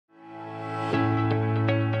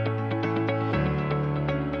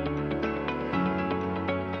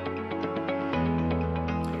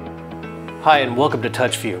Hi and welcome to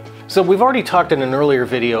Touchview. So we've already talked in an earlier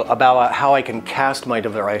video about how I can cast my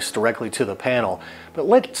device directly to the panel, but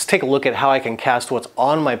let's take a look at how I can cast what's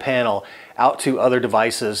on my panel out to other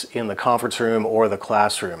devices in the conference room or the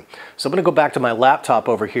classroom. So I'm going to go back to my laptop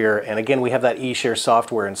over here, and again we have that eShare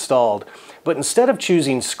software installed, but instead of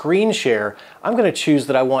choosing screen share, I'm going to choose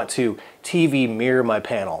that I want to TV mirror my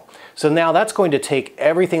panel. So now that's going to take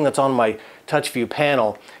everything that's on my Touchview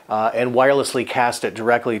panel and wirelessly cast it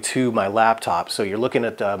directly to my laptop. So you're looking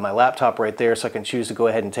at my laptop right there, so I can choose to go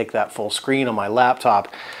ahead and take that full screen on my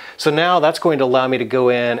laptop. So now that's going to allow me to go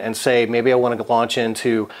in and say maybe I want to launch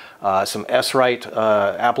into some S-Write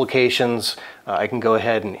applications. I can go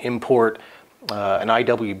ahead and import an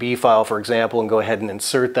IWB file, for example, and go ahead and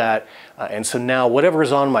insert that. And so now whatever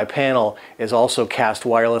is on my panel is also cast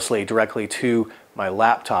wirelessly directly to my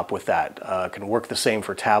laptop with that. Can work the same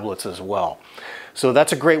for tablets as well. So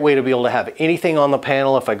that's a great way to be able to have anything on the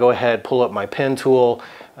panel. If I go ahead, pull up my pen tool,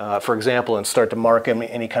 for example, and start to mark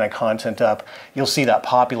any kind of content up, you'll see that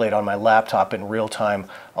populate on my laptop in real time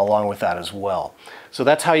along with that as well. So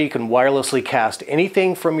that's how you can wirelessly cast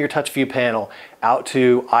anything from your Touchview panel out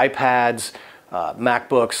to iPads,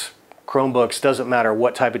 MacBooks, Chromebooks, doesn't matter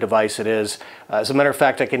what type of device it is. As a matter of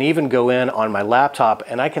fact, I can even go in on my laptop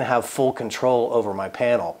and I can have full control over my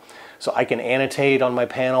panel. So I can annotate on my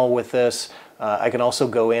panel with this. I can also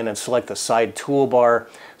go in and select the side toolbar.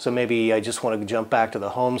 So maybe I just want to jump back to the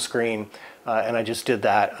home screen and I just did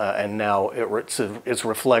that and now it's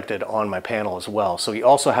reflected on my panel as well. So you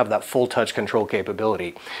also have that full touch control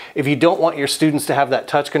capability. If you don't want your students to have that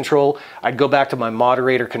touch control, I'd go back to my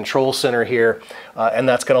moderator control center here and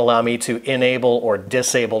that's going to allow me to enable or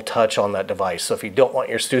disable touch on that device. So if you don't want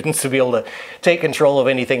your students to be able to take control of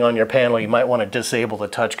anything on your panel, you might want to disable the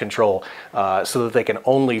touch control so that they can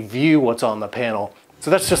only view what's on the panel. So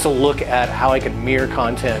that's just a look at how I can mirror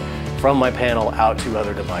content from my panel out to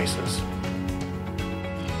other devices.